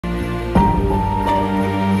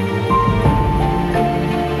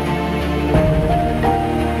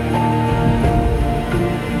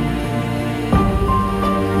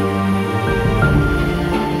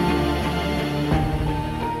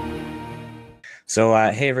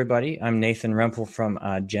Hey everybody, I'm Nathan Rempel from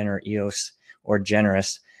GenerEOS or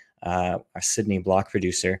GenerEOS, a Sydney block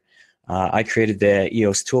producer. I created the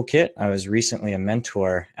EOS toolkit. I was recently a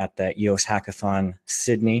mentor at the EOS Hackathon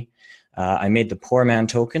Sydney. I made the poor man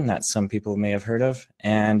token that some people may have heard of,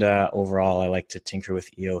 and overall I like to tinker with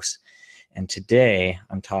EOS. And today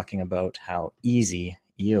I'm talking about how easy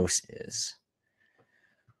EOS is.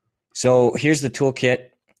 So here's the toolkit.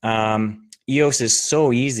 EOS is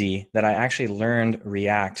so easy that I actually learned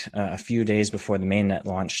React a few days before the mainnet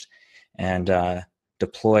launched and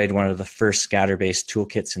deployed one of the first scatter-based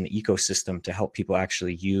toolkits in the ecosystem to help people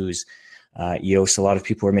actually use EOS. A lot of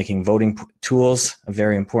people were making voting tools, a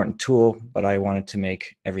very important tool, but I wanted to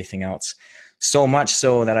make everything else. So much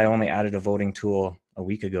so that I only added a voting tool a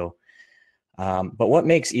week ago. But what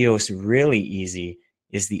makes EOS really easy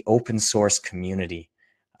is the open source community.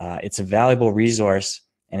 It's a valuable resource,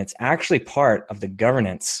 and it's actually part of the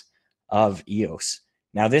governance of EOS.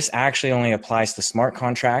 Now, this actually only applies to smart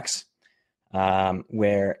contracts,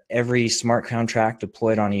 where every smart contract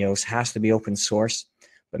deployed on EOS has to be open source.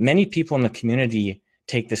 But many people in the community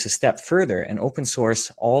take this a step further and open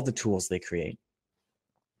source all the tools they create.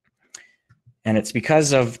 And it's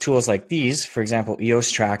because of tools like these, for example, EOS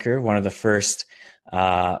Tracker, one of the first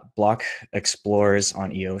block explorers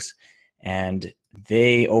on EOS, and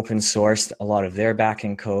they open sourced a lot of their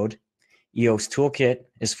backend code. EOS Toolkit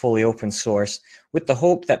is fully open source with the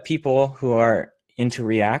hope that people who are into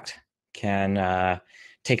React can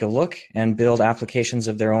take a look and build applications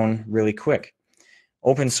of their own really quick.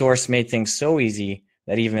 Open source made things so easy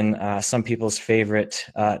that even some people's favorite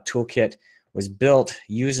toolkit was built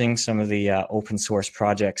using some of the open source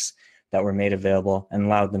projects that were made available and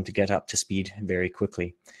allowed them to get up to speed very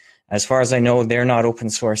quickly. As far as I know, they're not open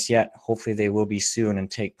source yet. Hopefully they will be soon and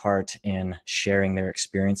take part in sharing their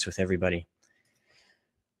experience with everybody.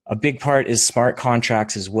 A big part is smart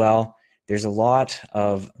contracts as well. There's a lot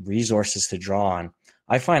of resources to draw on.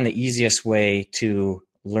 I find the easiest way to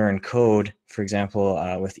learn code, for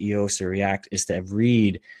example, with EOS or React, is to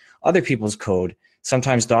read other people's code.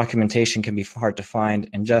 Sometimes documentation can be hard to find,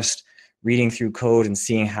 and just reading through code and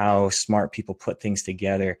seeing how smart people put things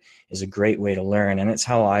together is a great way to learn. And it's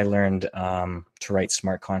how I learned to write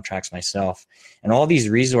smart contracts myself. And all these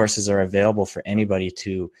resources are available for anybody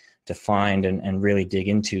to find and really dig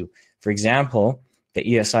into. For example, the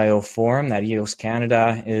ESIO forum that EOS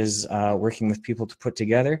Canada is working with people to put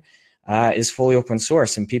together is fully open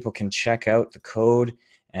source, and people can check out the code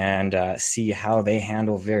and see how they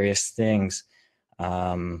handle various things.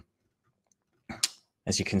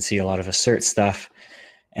 As you can see, a lot of assert stuff,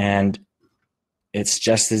 and it's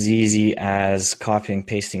just as easy as copying,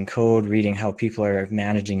 pasting code, reading how people are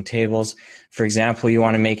managing tables. For example, you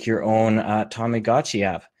want to make your own Tamagotchi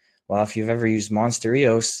app. Well, if you've ever used Monster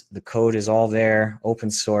EOS, the code is all there, open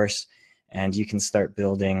source, and you can start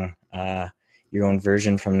building your own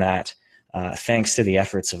version from that, thanks to the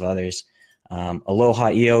efforts of others. Aloha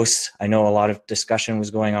EOS, I know a lot of discussion was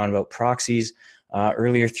going on about proxies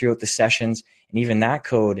earlier throughout the sessions, and even that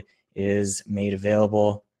code is made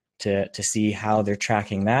available to see how they're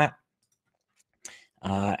tracking that.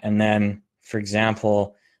 And then, for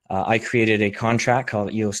example, I created a contract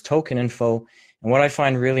called EOS Token Info, and what I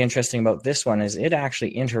find really interesting about this one is it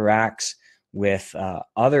actually interacts with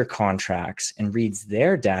other contracts and reads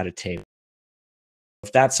their data table.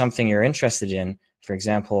 If that's something you're interested in, for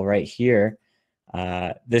example, right here,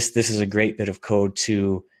 this is a great bit of code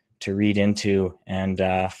to read into and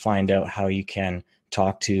find out how you can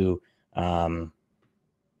talk to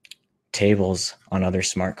tables on other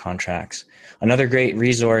smart contracts. Another great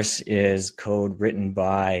resource is code written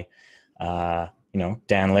by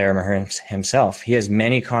Dan Larimer himself. He has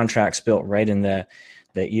many contracts built right in the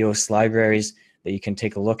EOS libraries that you can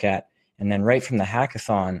take a look at. And then right from the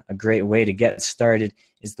hackathon, a great way to get started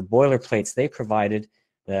is the boilerplates they provided,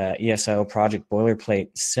 the ESIO project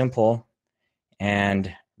boilerplate, simple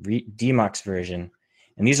and Demux version.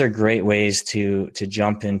 And these are great ways to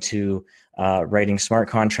jump into writing smart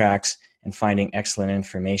contracts and finding excellent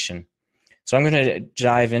information. So I'm going to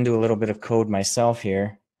dive into a little bit of code myself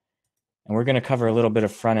here, and we're going to cover a little bit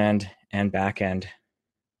of front end and back end.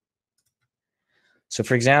 So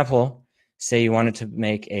for example, say you wanted to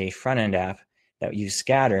make a front end app that uses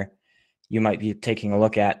scatter, you might be taking a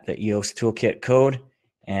look at the EOS toolkit code,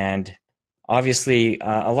 and obviously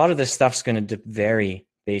a lot of this stuff's going to vary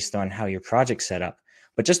based on how your project's set up,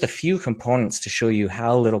 but just a few components to show you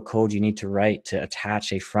how little code you need to write to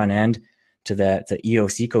attach a front end to the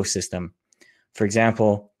EOS ecosystem. For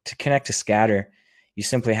example, to connect to scatter, you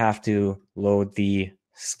simply have to load the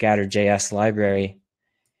scatter.js library,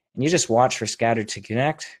 and you just watch for scatter to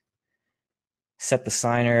connect. set the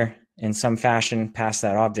signer in some fashion, pass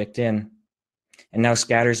that object in, and now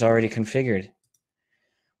scatter is already configured.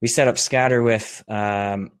 We set up scatter with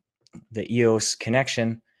the EOS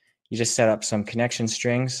connection. You just set up some connection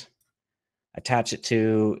strings, attach it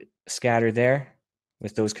to scatter there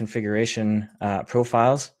with those configuration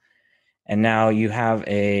profiles, and now you have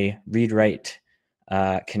a read-write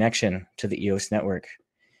connection to the EOS network.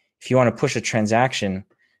 If you want to push a transaction,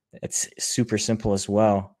 it's super simple as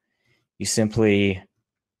well. You simply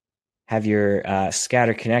have your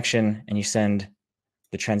scatter connection and you send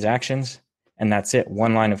the transactions, and that's it.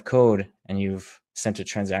 One line of code and you've sent a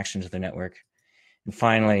transaction to the network. And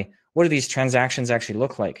finally, what do these transactions actually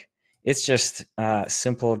look like? It's just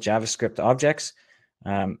simple JavaScript objects.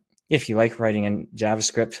 If you like writing in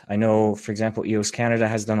JavaScript, I know, for example, EOS Canada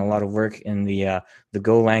has done a lot of work in the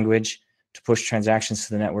Go language to push transactions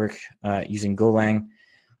to the network using Golang.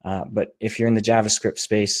 But if you're in the JavaScript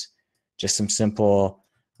space, just some simple,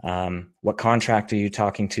 what contract are you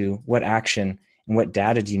talking to, what action, and what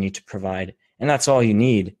data do you need to provide? And that's all you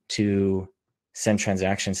need to send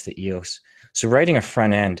transactions to EOS. So writing a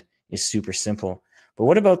front end is super simple. But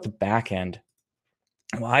what about the back end?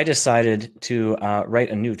 Well, I decided to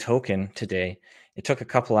write a new token today. It took a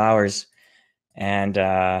couple hours, and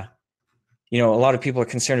you know, a lot of people are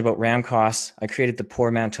concerned about RAM costs. I created the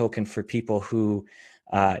poor man token for people who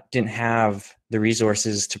didn't have the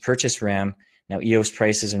resources to purchase RAM. Now, EOS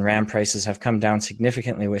prices and RAM prices have come down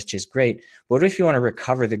significantly, which is great. But what if you want to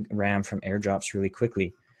recover the RAM from airdrops really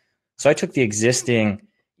quickly? So I took the existing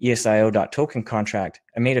ESIO.token contract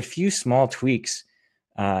and made a few small tweaks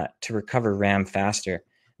to recover RAM faster.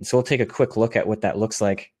 And so we'll take a quick look at what that looks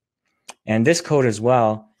like. And this code as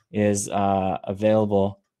well is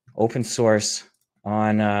available open source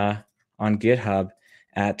on GitHub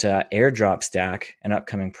at Airdrop Stack, an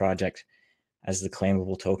upcoming project, as the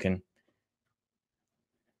claimable token.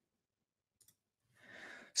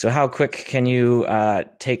 So how quick can you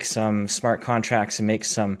take some smart contracts and make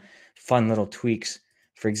some fun little tweaks?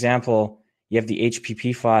 For example, you have the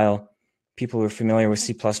HPP file. People who are familiar with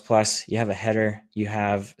C++, you have a header, you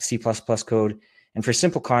have C++ code. And for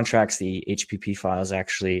simple contracts, the HPP file is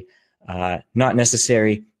actually not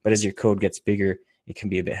necessary, but as your code gets bigger, it can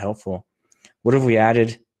be a bit helpful. What have we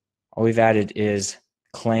added? All we've added is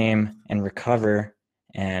claim and recover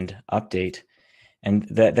and update. And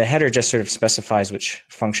the header just sort of specifies which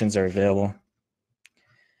functions are available.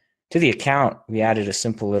 To the account, we added a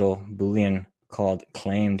simple little Boolean called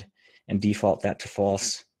claimed and default that to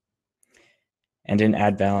false. And in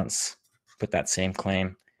add balance, put that same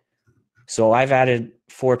claim. So I've added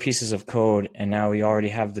 4 pieces of code, and now we already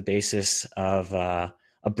have the basis of a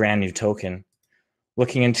brand new token.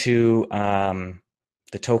 Looking into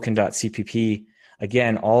the token.cpp,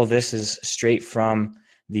 again, all of this is straight from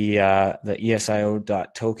the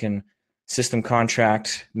ESIO.token system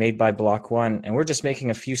contract made by Block 1, and we're just making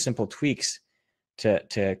a few simple tweaks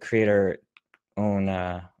to create our own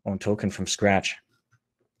token from scratch.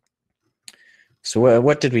 So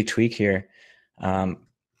what did we tweak here?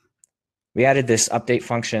 We added this update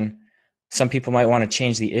function. Some people might want to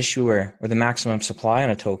change the issuer or the maximum supply on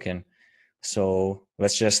a token. So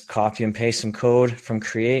let's just copy and paste some code from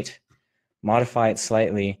create, modify it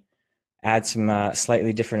slightly, add some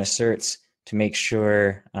slightly different asserts to make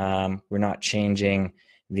sure we're not changing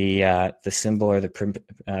the symbol or the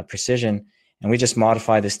precision. And we just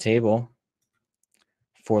modify this table,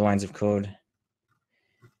 4 lines of code.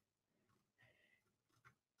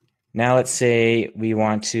 Now let's say we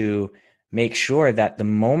want to make sure that the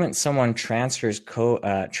moment someone transfers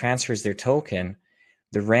their token,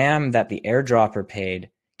 the RAM that the airdropper paid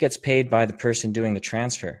gets paid by the person doing the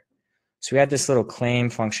transfer. So we add this little claim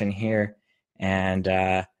function here and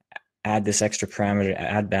add this extra parameter,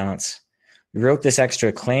 add balance. We wrote this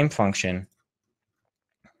extra claim function,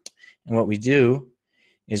 and what we do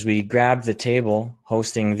is we grab the table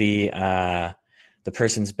hosting the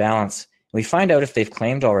person's balance. We find out if they've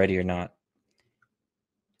claimed already or not.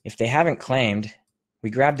 If they haven't claimed, we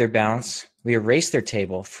grab their balance, we erase their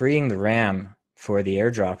table, freeing the RAM for the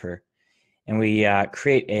airdropper, and we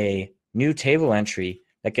create a new table entry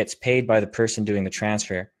that gets paid by the person doing the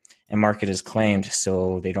transfer and mark it as claimed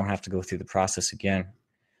so they don't have to go through the process again.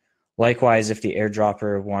 Likewise, if the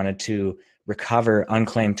airdropper wanted to recover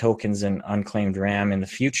unclaimed tokens and unclaimed RAM in the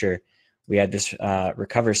future, we had this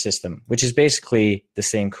recover system, which is basically the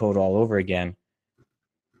same code all over again.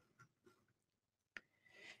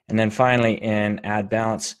 And then finally, in add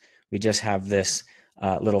balance, we just have this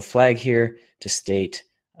little flag here to state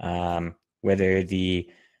whether the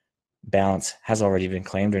balance has already been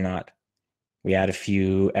claimed or not. We add a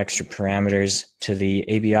few extra parameters to the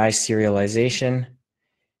ABI serialization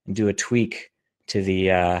and do a tweak to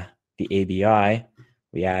the ABI.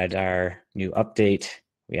 We add our new update.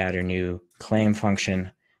 We add our new claim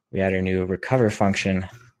function. We add our new recover function.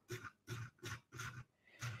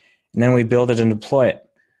 And then we build it and deploy it.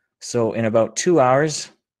 So in about 2 hours,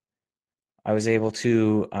 I was able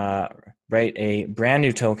to write a brand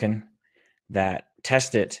new token that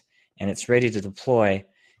test it, and it's ready to deploy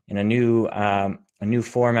in a new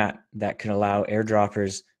format that can allow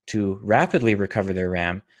airdroppers to rapidly recover their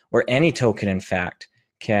RAM, or any token, in fact,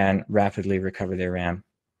 can rapidly recover their RAM.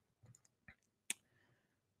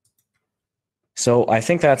 So I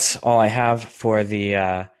think that's all I have for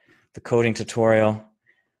the coding tutorial.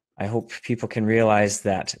 I hope people can realize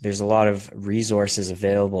that there's a lot of resources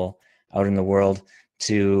available out in the world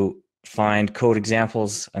to find code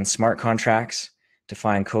examples on smart contracts, to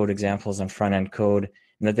find code examples on front-end code,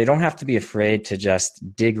 and that they don't have to be afraid to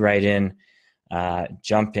just dig right in,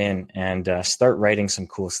 jump in, and start writing some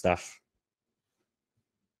cool stuff.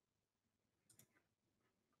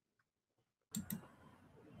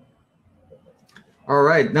 All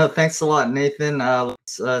right. No, thanks a lot, Nathan.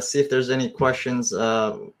 Let's see if there's any questions.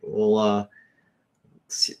 We'll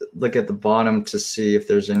look at the bottom to see if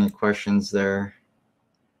there's any questions there.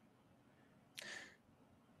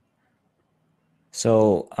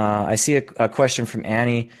 So I see a question from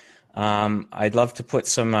Annie. I'd love to put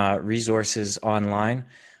some resources online.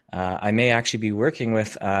 I may actually be working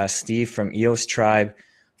with Steve from EOS Tribe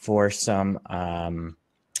for some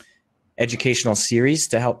educational series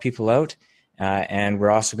to help people out. And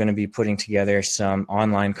we're also going to be putting together some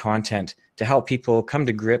online content to help people come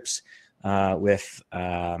to grips with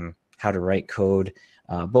how to write code,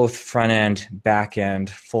 both front end, back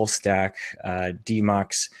end, full stack,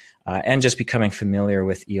 demux, and just becoming familiar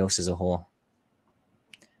with EOS as a whole.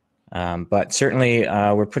 But certainly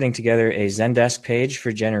we're putting together a Zendesk page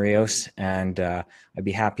for GenerEOS, and I'd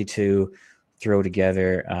be happy to throw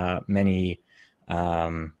together many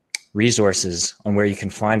resources on where you can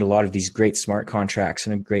find a lot of these great smart contracts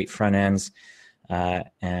and great front ends,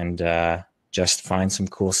 and just find some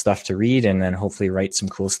cool stuff to read, and then hopefully write some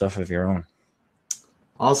cool stuff of your own.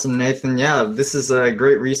 Awesome, Nathan. Yeah, this is a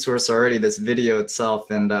great resource already, this video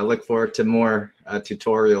itself, and I look forward to more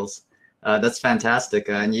tutorials. That's fantastic,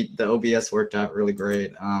 and the OBS worked out really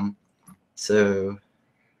great. So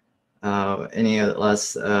any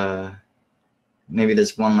last, maybe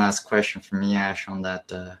there's one last question from Yash on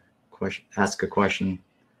that question, ask a question.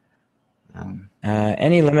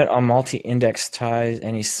 Any limit on multi-index ties,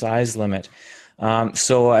 any size limit?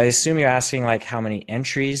 So I assume you're asking like how many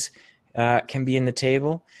entries can be in the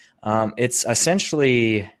table. It's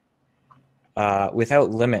essentially without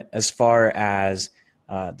limit as far as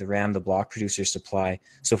the RAM the block producer supply.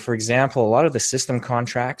 So for example, a lot of the system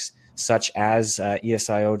contracts such as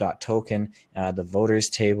ESIO.token, the voters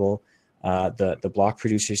table, the block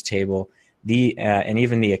producers table, and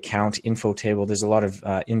even the account info table, there's a lot of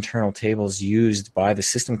internal tables used by the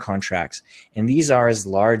system contracts. And these are as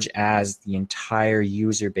large as the entire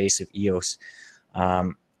user base of EOS.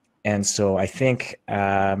 And so I think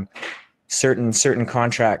certain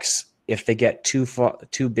contracts, if they get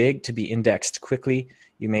too big to be indexed quickly,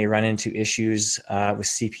 you may run into issues with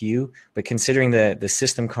CPU. But considering the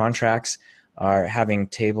system contracts are having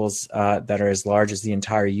tables that are as large as the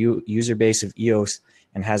entire user base of EOS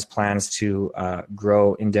and has plans to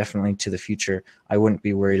grow indefinitely to the future, I wouldn't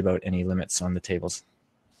be worried about any limits on the tables.